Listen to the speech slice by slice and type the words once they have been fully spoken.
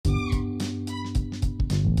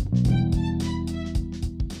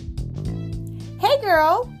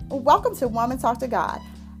girl, welcome to Woman Talk to God,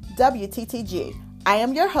 WTTG. I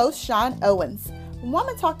am your host, Sean Owens.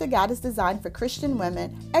 Woman Talk to God is designed for Christian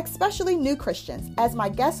women, especially new Christians, as my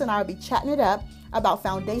guests and I will be chatting it up about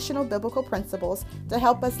foundational biblical principles to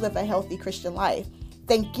help us live a healthy Christian life.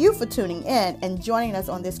 Thank you for tuning in and joining us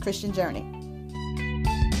on this Christian journey.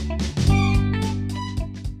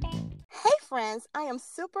 Hey friends, I am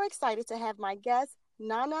super excited to have my guest,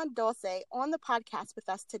 Nana Dulce, on the podcast with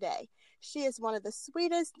us today. She is one of the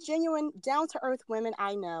sweetest, genuine, down-to-earth women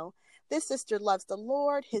I know. This sister loves the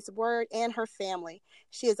Lord, His Word, and her family.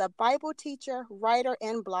 She is a Bible teacher, writer,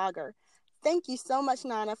 and blogger. Thank you so much,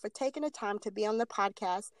 Nana, for taking the time to be on the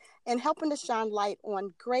podcast and helping to shine light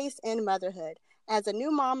on grace and motherhood. As a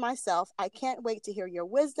new mom myself, I can't wait to hear your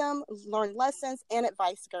wisdom, learn lessons, and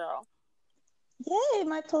advice, girl. Yay,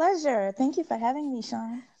 my pleasure. Thank you for having me,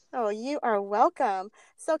 Sean. Oh, you are welcome.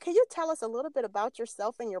 So can you tell us a little bit about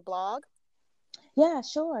yourself and your blog? Yeah,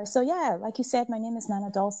 sure. So like you said, my name is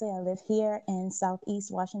Nana Dulce. I live here in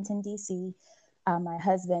Southeast Washington, D.C. My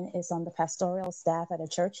husband is on the pastoral staff at a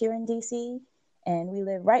church here in D.C., and we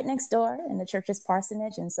live right next door in the church's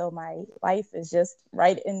parsonage. And so my life is just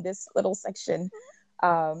right in this little section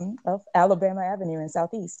of Alabama Avenue in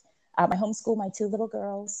Southeast. I homeschool my two little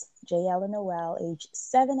girls, JL and Noel, age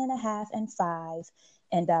 7.5 and 5.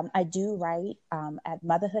 And I do write at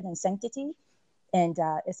Motherhood and Sanctity. And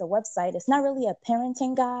it's a website. It's not really a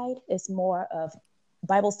parenting guide. It's more of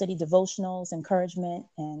Bible study devotionals, encouragement,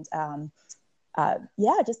 and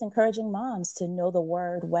just encouraging moms to know the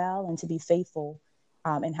word well and to be faithful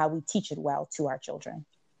in how we teach it well to our children.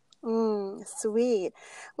 Sweet.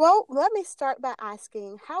 Well, let me start by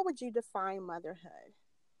asking, how would you define motherhood?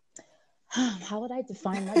 How would I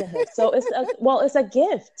define motherhood? So it's a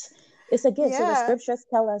gift. It's a gift. Yeah. So the scriptures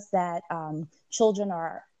tell us that children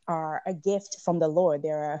are a gift from the Lord.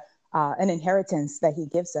 They're an inheritance that He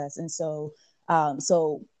gives us. And so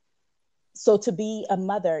to be a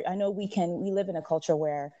mother, I know we live in a culture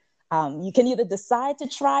where you can either decide to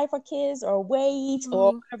try for kids or wait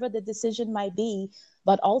or whatever the decision might be.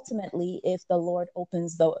 But ultimately, if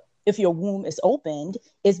your womb is opened,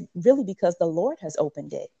 it's really because the Lord has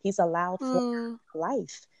opened it. He's allowed for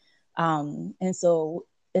life. And so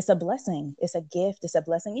it's a blessing. It's a gift. It's a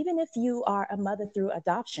blessing. Even if you are a mother through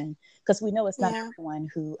adoption, because we know it's not everyone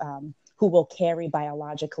who will carry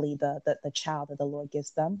biologically the child that the Lord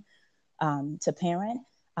gives them to parent.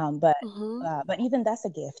 But even that's a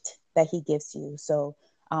gift that He gives you. So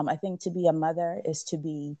I think to be a mother is to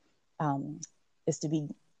be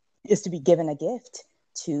given a gift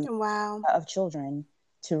of children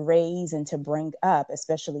to raise and to bring up,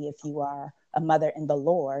 especially if you are a mother in the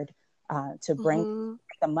Lord. To bring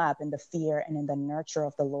them up in the fear and in the nurture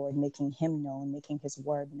of the Lord, making Him known, making His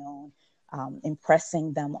word known,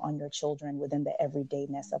 impressing them on your children within the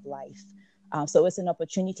everydayness of life. So it's an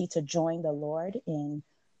opportunity to join the Lord in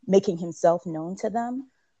making Himself known to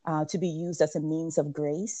them, to be used as a means of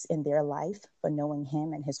grace in their life for knowing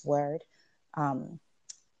Him and His word.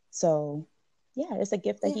 It's a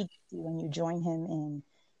gift that He gives you when you join Him in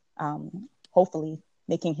hopefully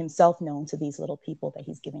making Himself known to these little people that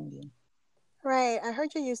He's giving you. Right. I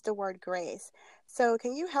heard you use the word grace. So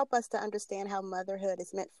can you help us to understand how motherhood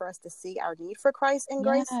is meant for us to see our need for Christ and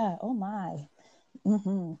grace? Yeah. Oh my.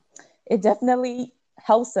 Mm-hmm. It definitely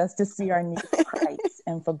helps us to see our need for Christ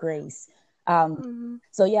and for grace.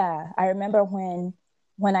 So I remember when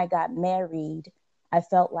I got married, I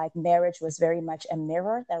felt like marriage was very much a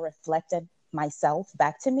mirror that reflected myself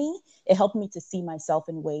back to me. It helped me to see myself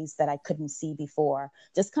in ways that I couldn't see before.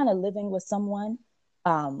 Just kind of living with someone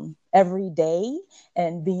every day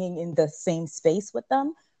and being in the same space with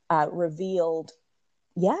them revealed,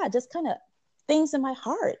 just kind of things in my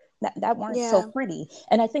heart that weren't so pretty.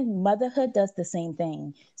 And I think motherhood does the same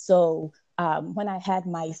thing. So when I had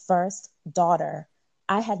my first daughter,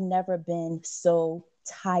 I had never been so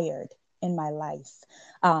tired in my life.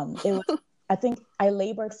 It was, I think I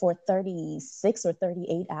labored for 36 or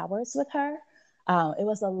 38 hours with her. It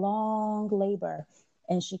was a long labor,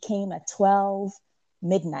 and she came at 12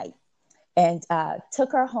 midnight, and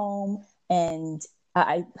took her home, and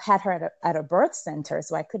I had her at a birth center,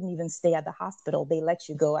 so I couldn't even stay at the hospital. They let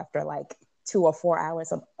you go after like 2 or 4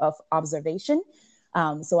 hours of observation.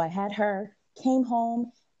 So I had her, came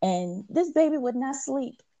home, and this baby would not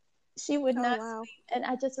sleep. She would not sleep. And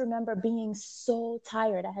I just remember being so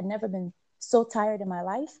tired. I had never been so tired in my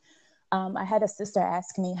life. I had a sister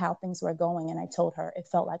ask me how things were going, and I told her it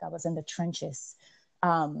felt like I was in the trenches.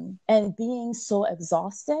 And being so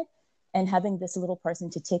exhausted and having this little person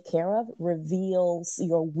to take care of reveals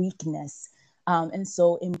your weakness. And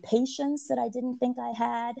so impatience that I didn't think I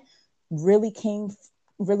had really came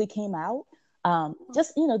out.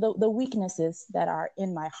 Just, the weaknesses that are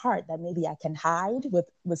in my heart that maybe I can hide with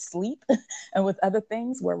sleep and with other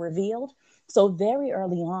things were revealed. So very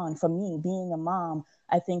early on, for me, being a mom,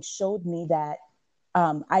 I think showed me that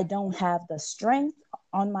I don't have the strength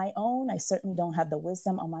on my own. I certainly don't have the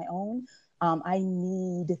wisdom on my own. I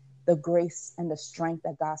need the grace and the strength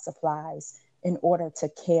that God supplies in order to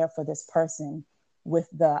care for this person with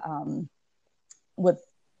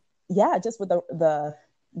just with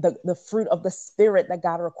the fruit of the spirit that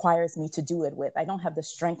God requires me to do it with. I don't have the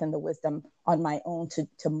strength and the wisdom on my own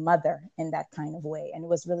to mother in that kind of way. And it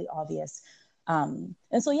was really obvious. And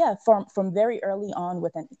so, yeah, from very early on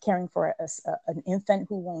with caring for an infant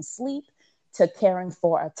who won't sleep, to caring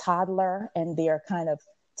for a toddler and their kind of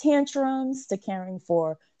tantrums, to caring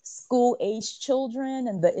for school age children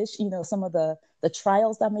and the issue, some of the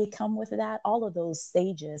trials that may come with that. All of those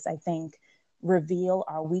stages, I think, reveal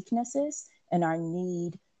our weaknesses and our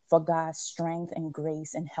need for God's strength and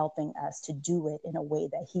grace in helping us to do it in a way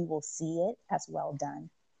that He will see it as well done.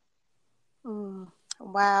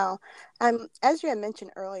 Wow. As you had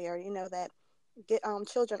mentioned earlier, that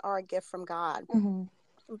children are a gift from God. Mm-hmm.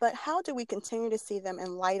 But how do we continue to see them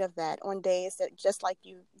in light of that on days that, just like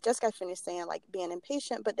you just got finished saying, like being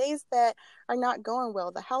impatient, but days that are not going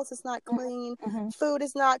well? The house is not clean, Mm-hmm. food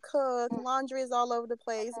is not cooked, laundry is all over the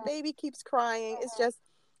place, baby keeps crying. It's just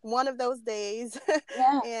one of those days.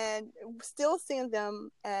 Yeah. And still seeing them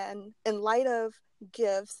and in light of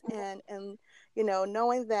gifts and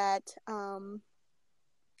knowing that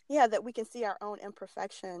that we can see our own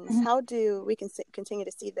imperfections. Mm-hmm. How do we continue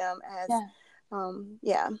to see them as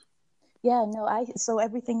so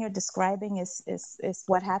everything you're describing is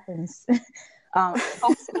what happens.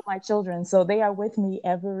 Homeschool my children, so they are with me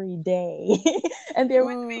every day and they're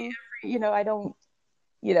with me I don't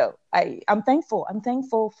I'm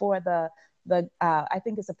thankful for the I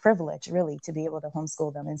think it's a privilege really to be able to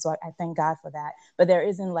homeschool them, and so I thank God for that. But there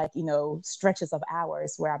isn't stretches of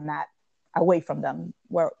hours where I'm not away from them,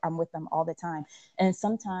 where I'm with them all the time. And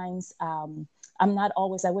sometimes I'm not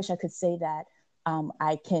always, I wish I could say that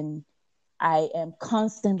I am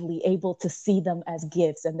constantly able to see them as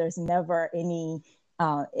gifts and there's never any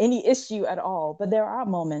issue at all. But there are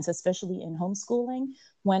moments, especially in homeschooling,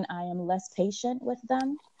 when I am less patient with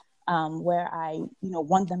them, where I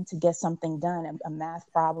want them to get something done, a math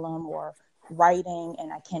problem or writing,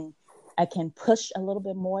 and I can push a little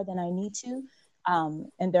bit more than I need to.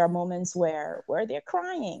 And there are moments where they're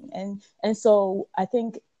crying. And so I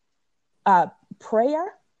think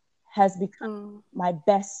prayer has become my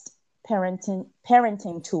best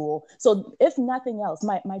parenting tool. So if nothing else,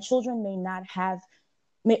 my children may not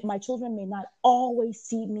always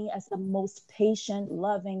see me as the most patient,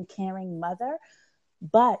 loving, caring mother,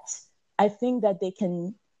 but I think that they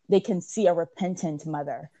can see a repentant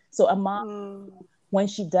mother. So a mom, when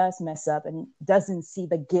she does mess up and doesn't see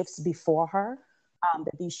the gifts before her,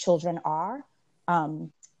 that these children are,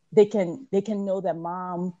 they can know that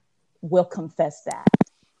mom will confess that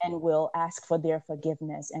and will ask for their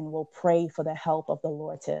forgiveness and will pray for the help of the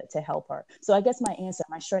Lord to help her. So I guess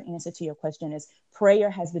my short answer to your question is prayer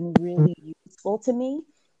has been really useful to me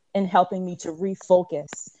in helping me to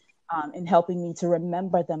refocus, in helping me to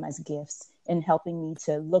remember them as gifts, in helping me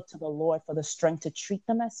to look to the Lord for the strength to treat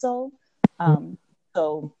them as so.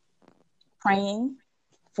 So praying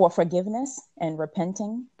for forgiveness and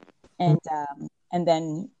repenting, and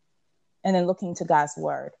then looking to God's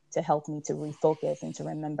word to help me to refocus and to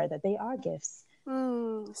remember that they are gifts.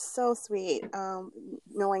 So sweet.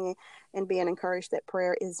 Knowing and being encouraged that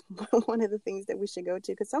prayer is one of the things that we should go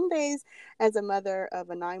to, because some days as a mother of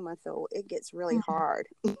a 9-month-old, it gets really hard.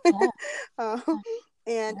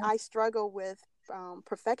 And I struggle with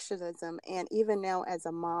perfectionism. And even now as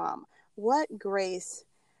a mom, what grace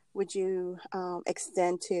would you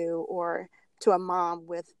extend to a mom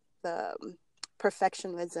with the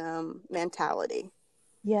perfectionism mentality?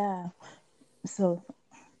 Yeah. So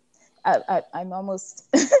I'm almost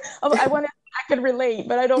I can relate,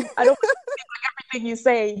 but I don't like everything you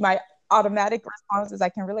say. My automatic response is I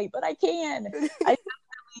can relate, but I can.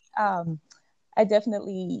 I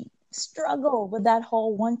definitely struggle with that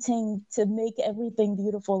whole wanting to make everything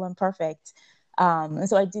beautiful and perfect. And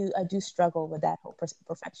so I do struggle with that whole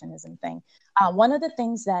perfectionism thing. One of the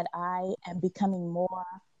things that I am becoming more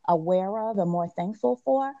aware of and more thankful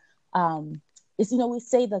for is, we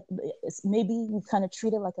say that maybe we kind of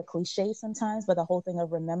treat it like a cliche sometimes, but the whole thing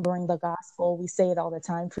of remembering the gospel, we say it all the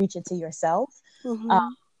time, preach it to yourself.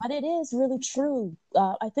 But it is really true.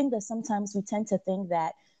 I think that sometimes we tend to think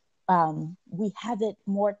that we have it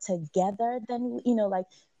more together than,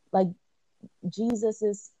 like Jesus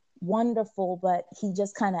is wonderful, but he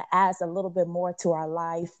just kind of adds a little bit more to our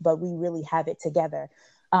life, but we really have it together.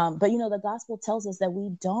 But the gospel tells us that we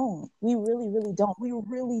don't. We really, really don't. We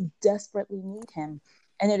really desperately need him.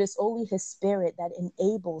 And it is only his spirit that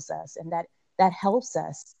enables us and that helps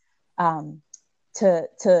us that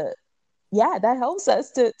helps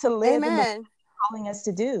us to live in the Amen. calling us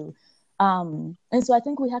to do. And so I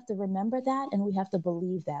think we have to remember that, and we have to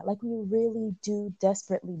believe that. Like, we really do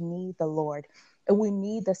desperately need the Lord, and we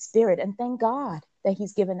need the Spirit. And thank God that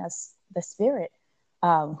he's given us the Spirit,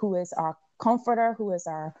 who is our comforter, who is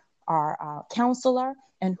our counselor,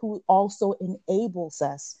 and who also enables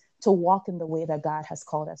us to walk in the way that God has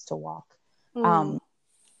called us to walk.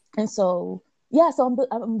 And so, so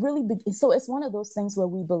I'm really so it's one of those things where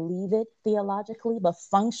we believe it theologically, but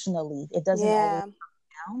functionally it doesn't always come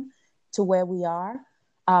down to where we are.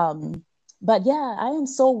 But yeah, I am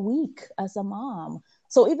so weak as a mom.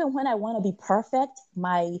 So even when I want to be perfect,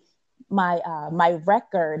 my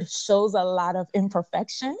record shows a lot of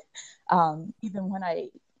imperfection. Even when I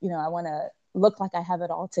want to look like I have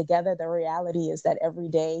it all together, the reality is that every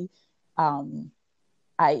day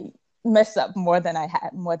I mess up more than I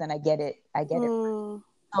get it.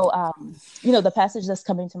 So, the passage that's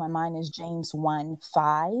coming to my mind is James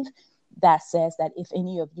 1:5, that says that if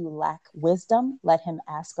any of you lack wisdom, let him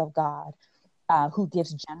ask of God, who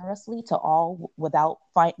gives generously to all without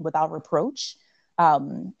reproach.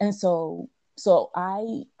 And so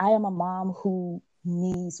I am a mom who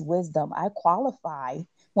needs wisdom. I qualify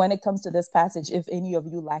when it comes to this passage. If any of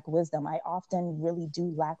you lack wisdom, I often really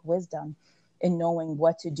do lack wisdom in knowing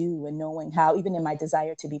what to do, and knowing how, even in my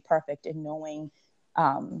desire to be perfect, and knowing,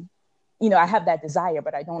 I have that desire,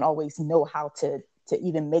 but I don't always know how to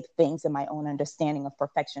even make things in my own understanding of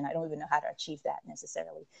perfection. I don't even know how to achieve that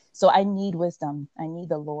necessarily. So I need wisdom. I need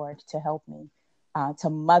the Lord to help me to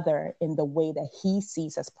mother in the way that he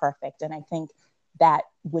sees as perfect. And I think that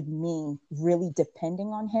would mean really depending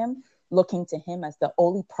on him, looking to him as the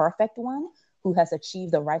only perfect one who has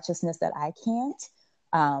achieved the righteousness that I can't,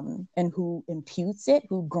 and who imputes it,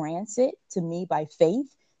 who grants it to me by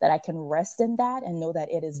faith, that I can rest in that and know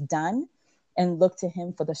that it is done, and look to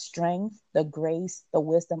him for the strength, the grace, the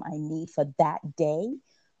wisdom I need for that day,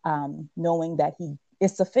 knowing that he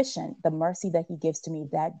is sufficient. The mercy that he gives to me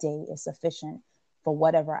that day is sufficient for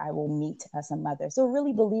whatever I will meet as a mother. So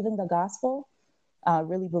really believing the gospel,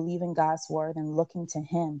 really believing God's word, and looking to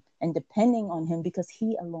him and depending on him, because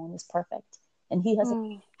he alone is perfect. And he has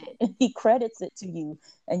he credits it to you,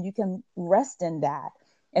 and you can rest in that.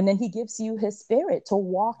 And then he gives you his spirit to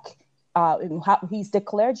walk. He's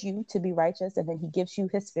declared you to be righteous, and then he gives you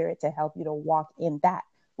his spirit to help you to walk in that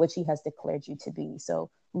which he has declared you to be. So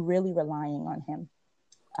really relying on him.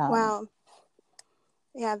 Wow.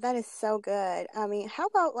 Yeah, that is so good. I mean, how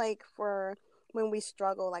about like for when we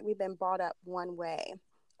struggle, like we've been brought up one way.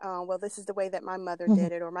 Well, this is the way that my mother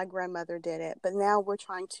did it, or my grandmother did it. But now we're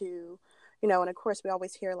trying to, and of course we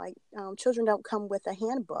always hear like children don't come with a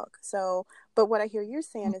handbook. So, but what I hear you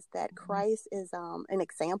saying is that Christ is an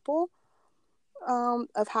example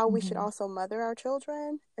of how we should also mother our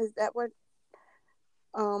children. Is that what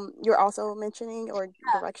you're also mentioning, or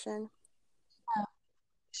direction?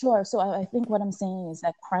 Sure. So I think what I'm saying is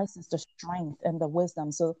that Christ is the strength and the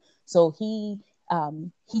wisdom. So he's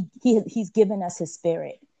given us his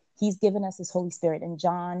spirit. He's given us his Holy Spirit. In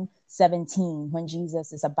John 17, when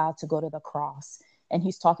Jesus is about to go to the cross, and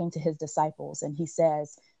he's talking to his disciples, and he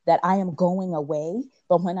says that I am going away,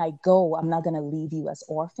 but when I go, I'm not going to leave you as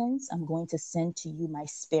orphans. I'm going to send to you my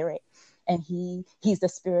spirit. And he's the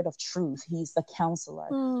spirit of truth. He's the counselor.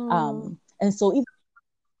 And so even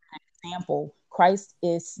example, Christ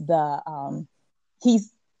is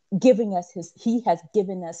he's giving us he has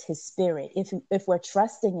given us his spirit. If we're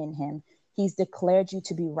trusting in him, he's declared you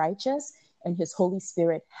to be righteous, and his Holy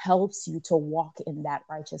Spirit helps you to walk in that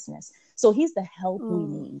righteousness. So he's the help we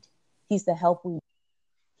need. He's the help we need.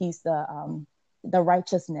 He's the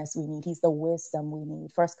righteousness we need. He's the wisdom we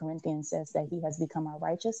need. 1 Corinthians says that he has become our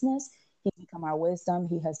righteousness. He's become our wisdom.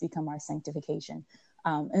 He has become our sanctification.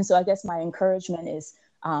 And so I guess my encouragement is,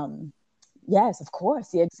 yes, of course,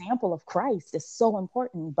 the example of Christ is so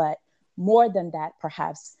important, but more than that,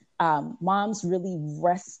 perhaps, moms really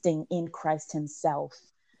resting in Christ himself.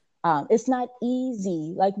 It's not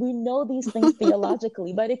easy. Like, we know these things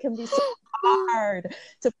theologically, but it can be so hard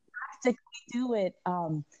to practically do it.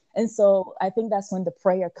 And so I think that's when the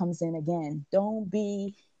prayer comes in again. Don't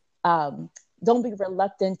be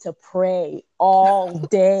reluctant to pray all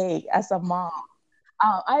day as a mom.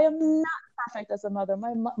 I am not perfect as a mother.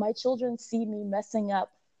 My children see me messing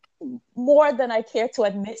up more than I care to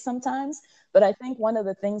admit sometimes. But I think one of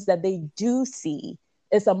the things that they do see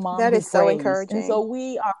It's a mom That who is so prays. And so encouraging.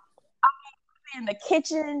 we are in the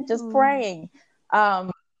kitchen just Mm. praying.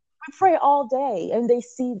 We pray all day, and they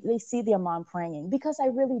see their mom praying, because I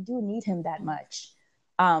really do need him that much.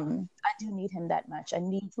 I do need him that much. I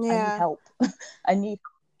need Yeah. help. I need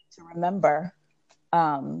to remember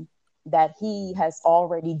um, that he has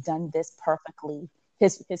already done this perfectly.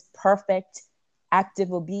 His perfect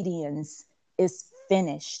active obedience is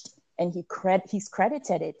finished, and he's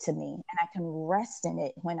credited it to me, and I can rest in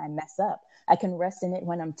it when I mess up. I can rest in it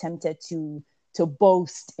when I'm tempted to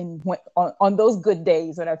boast on those good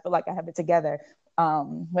days when I feel like I have it together.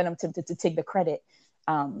 When I'm tempted to take the credit.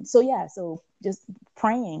 So just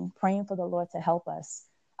praying for the Lord to help us.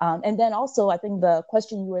 And then also, I think the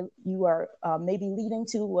question you were maybe leading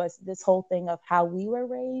to was this whole thing of how we were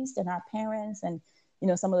raised and our parents, and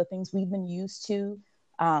some of the things we've been used to.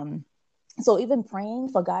 So even praying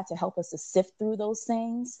for God to help us to sift through those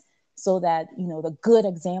things, so that the good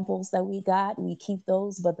examples that we got, we keep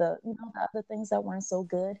those, but the other things that weren't so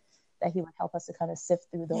good, that He would help us to kind of sift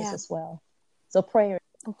through those Yeah. as well. So prayer.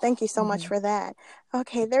 Thank you so much Mm-hmm. for that.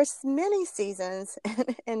 Okay, there's many seasons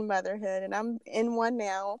in motherhood, and I'm in one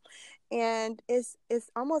now, and it's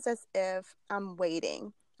almost as if I'm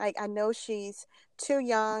waiting. Like, I know she's too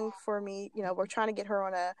young for me. We're trying to get her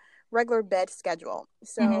on a regular bed schedule.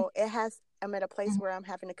 Mm-hmm. So I'm at a place where I'm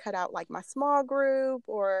having to cut out like my small group,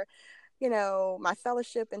 or my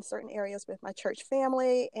fellowship in certain areas with my church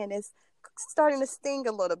family, and it's starting to sting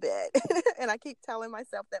a little bit. And I keep telling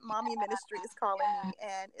myself that mommy ministry is calling me,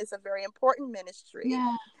 and it's a very important ministry.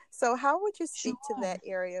 Yeah, So how would you sure. speak to that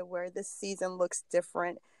area where this season looks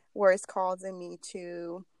different, where it's causing me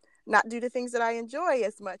to not do the things that I enjoy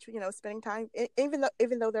as much, spending time, even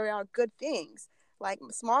though there are good things, like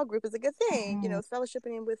small group is a good thing, Mm-hmm.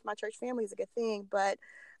 fellowshipping with my church family is a good thing, but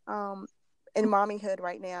in mommyhood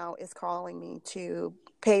right now is calling me to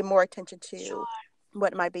pay more attention to Sure.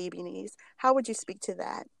 what my baby needs. How would you speak to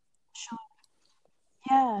that? Sure.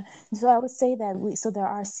 Yeah. So I would say that there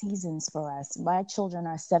are seasons for us. My children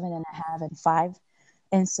are 7.5 and 5.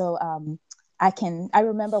 And so I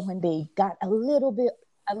remember when they got a little bit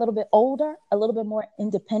older, a little bit more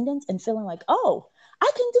independent, and feeling like, oh,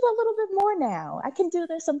 I can do a little bit more now. I can do,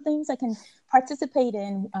 there's some things I can participate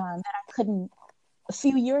in that I couldn't a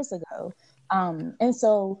few years ago. And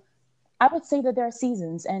so I would say that there are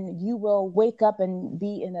seasons, and you will wake up and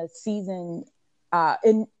be in a season,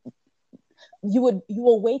 in you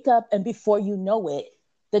will wake up, and before you know it,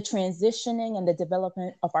 the transitioning and the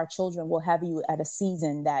development of our children will have you at a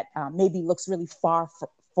season that maybe looks really far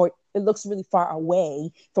it looks really far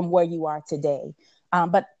away from where you are today.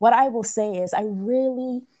 But what I will say is, I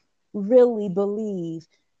really, really believe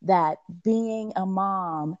that being a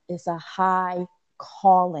mom is a high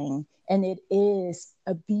calling, and it is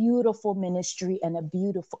a beautiful ministry and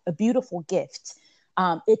a beautiful gift.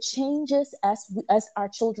 It changes as our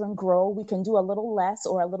children grow. We can do a little less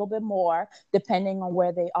or a little bit more depending on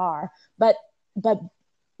where they are. But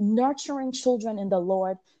nurturing children in the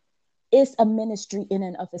Lord is a ministry in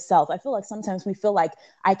and of itself. I feel like sometimes we feel like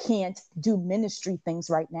I can't do ministry things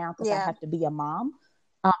right now because I Yeah. have to be a mom.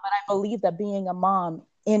 But I believe that being a mom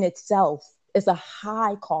in itself is a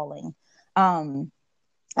high calling. Um,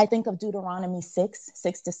 I think of Deuteronomy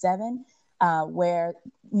 6:6-7, where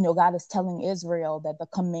God is telling Israel that the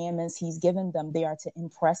commandments He's given them, they are to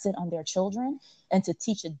impress it on their children and to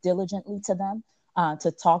teach it diligently to them,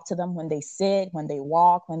 to talk to them when they sit, when they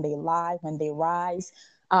walk, when they lie, when they rise.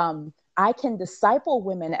 I can disciple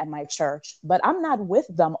women at my church, but I'm not with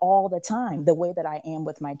them all the time the way that I am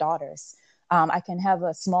with my daughters. I can have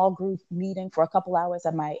a small group meeting for a couple hours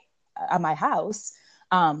at my house,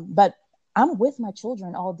 but I'm with my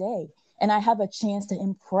children all day, and I have a chance to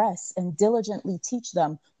impress and diligently teach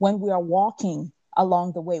them when we are walking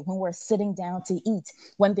along the way, when we're sitting down to eat,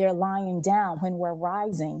 when they're lying down, when we're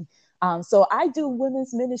rising. So I do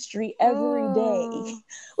women's ministry every day Mm.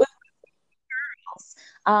 with girls,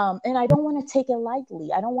 and I don't want to take it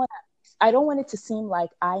lightly. I don't want it to seem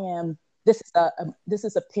like I am. This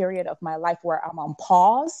is a period of my life where I'm on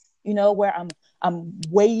pause. Where I'm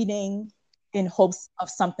waiting in hopes of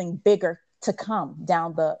something bigger to come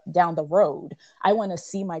down the road. I want to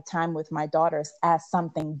see my time with my daughters as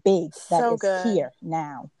something big that So is good. here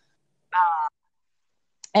now.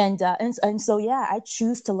 And so yeah, I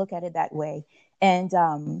choose to look at it that way. And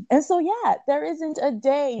so yeah, there isn't a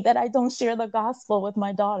day that I don't share the gospel with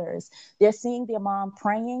my daughters. They're seeing their mom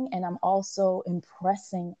praying, and I'm also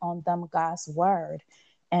impressing on them God's word.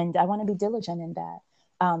 And I want to be diligent in that.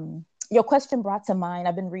 Your question brought to mind,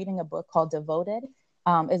 I've been reading a book called Devoted.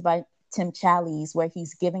 It's by Tim Challies, where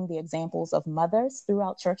he's giving the examples of mothers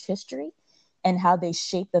throughout church history. and how they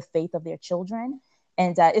shape the faith of their children.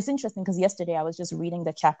 And it's interesting because yesterday I was just reading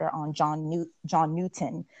the chapter on John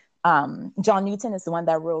Newton. John Newton is the one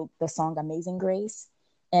that wrote the song Amazing Grace.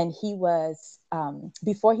 And he was,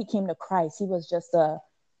 before he came to Christ, he was just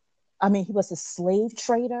he was a slave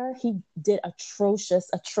trader. He did atrocious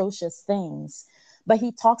things. But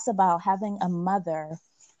he talks about having a mother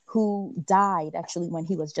who died actually when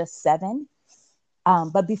he was just 7.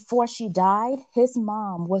 But before she died, his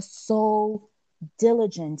mom was so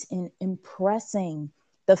diligent in impressing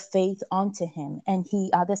the faith onto him. And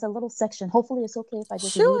there's a little section. Hopefully it's okay if I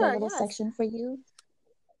just read a little section for you.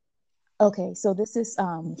 Okay, so this is,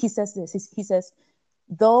 he says this, he says,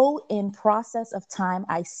 though in process of time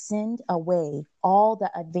I sinned away all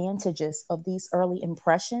the advantages of these early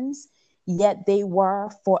impressions, yet they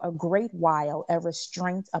were for a great while a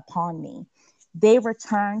restraint upon me. They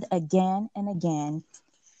returned again and again.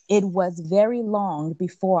 It was very long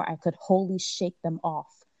before I could wholly shake them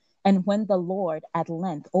off. And when the Lord at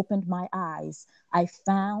length opened my eyes, I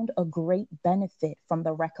found a great benefit from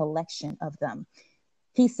the recollection of them.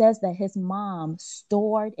 He says that his mom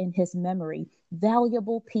stored in his memory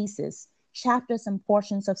valuable pieces, chapters and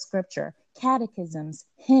portions of scripture, catechisms,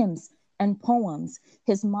 hymns, and poems.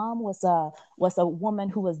 His mom was a woman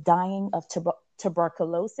who was dying of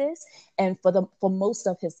tuberculosis, and for most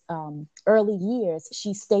of his early years,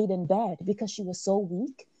 she stayed in bed because she was so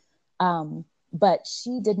weak. But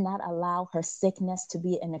she did not allow her sickness to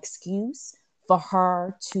be an excuse for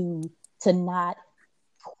her to not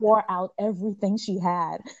pour out everything she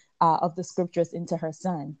had of the scriptures into her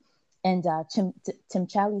son. And Tim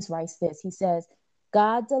Challies writes this. He says,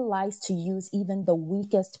 God delights to use even the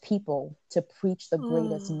weakest people to preach the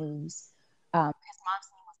greatest news. His mom's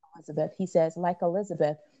name was Elizabeth. He says, like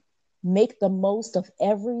Elizabeth, make the most of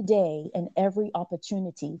every day and every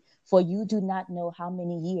opportunity, for you do not know how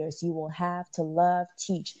many years you will have to love,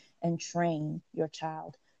 teach, and train your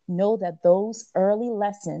child. Know that those early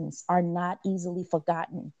lessons are not easily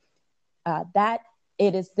forgotten. That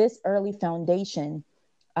it is this early foundation.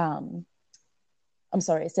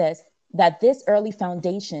 It says that this early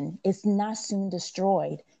foundation is not soon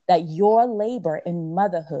destroyed, that your labor in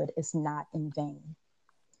motherhood is not in vain.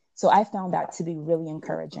 So I found that to be really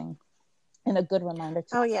encouraging and a good reminder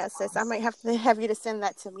to yes, sis. I might have to have you to send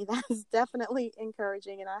that to me. That is definitely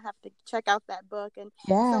encouraging, and I have to check out that book. And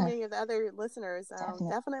so many of the other listeners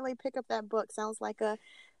definitely pick up that book. Sounds like a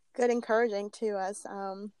good encouraging to us.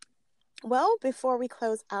 Well, before we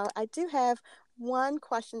close out, I do have one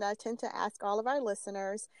question that I tend to ask all of our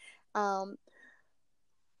listeners.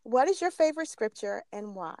 What is your favorite scripture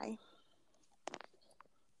and why?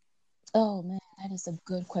 Oh man, that is a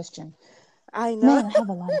good question. I know. Man, I have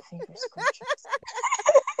a lot of favorite scriptures.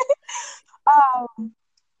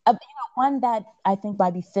 One that I think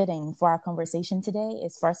might be fitting for our conversation today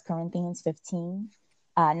is 1 Corinthians 15,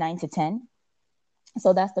 9-10.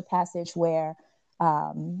 So that's the passage where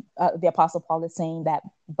the Apostle Paul is saying that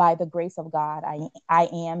by the grace of God, I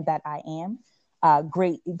am that I am.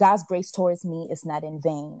 God's grace towards me is not in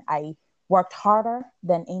vain. I worked harder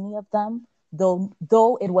than any of them,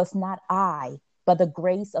 though it was not I, but the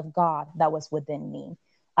grace of God that was within me.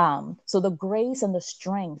 So the grace and the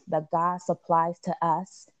strength that God supplies to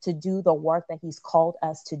us to do the work that he's called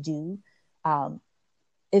us to do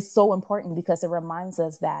is so important, because it reminds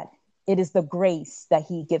us that it is the grace that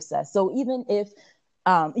he gives us. So even if,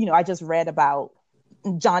 I just read about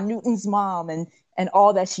John Newton's mom and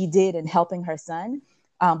all that she did in helping her son.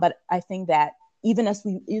 But I think that even as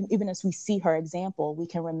we see her example, we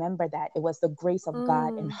can remember that it was the grace of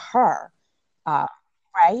God in her,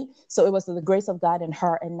 right? So it was the grace of God in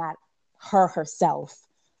her and not her herself.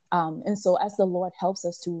 And so as the Lord helps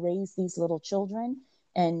us to raise these little children,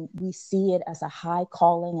 and we see it as a high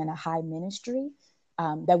calling and a high ministry,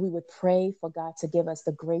 that we would pray for God to give us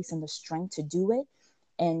the grace and the strength to do it.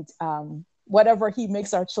 And whatever he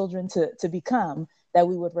makes our children to become, that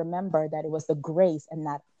we would remember that it was the grace and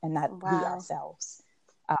not we ourselves.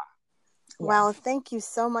 Well, thank you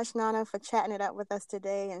so much, Nana, for chatting it up with us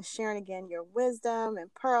today and sharing again your wisdom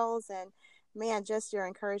and pearls and, man, just your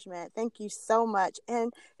encouragement. Thank you so much.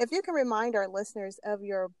 And if you can remind our listeners of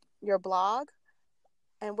your blog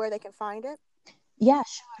and where they can find it. Yeah,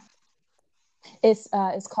 sure.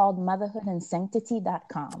 It's called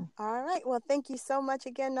motherhoodandsanctity.com. All right. Well, thank you so much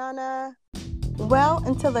again, Nana. Well,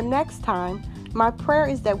 until the next time, my prayer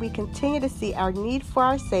is that we continue to see our need for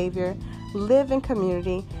our Savior, live in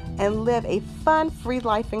community, and live a fun, free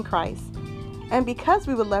life in Christ. And because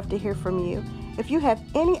we would love to hear from you, if you have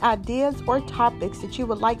any ideas or topics that you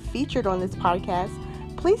would like featured on this podcast,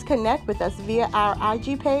 please connect with us via our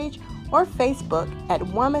IG page or Facebook at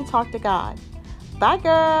Woman Talk to God. Bye,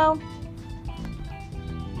 girl.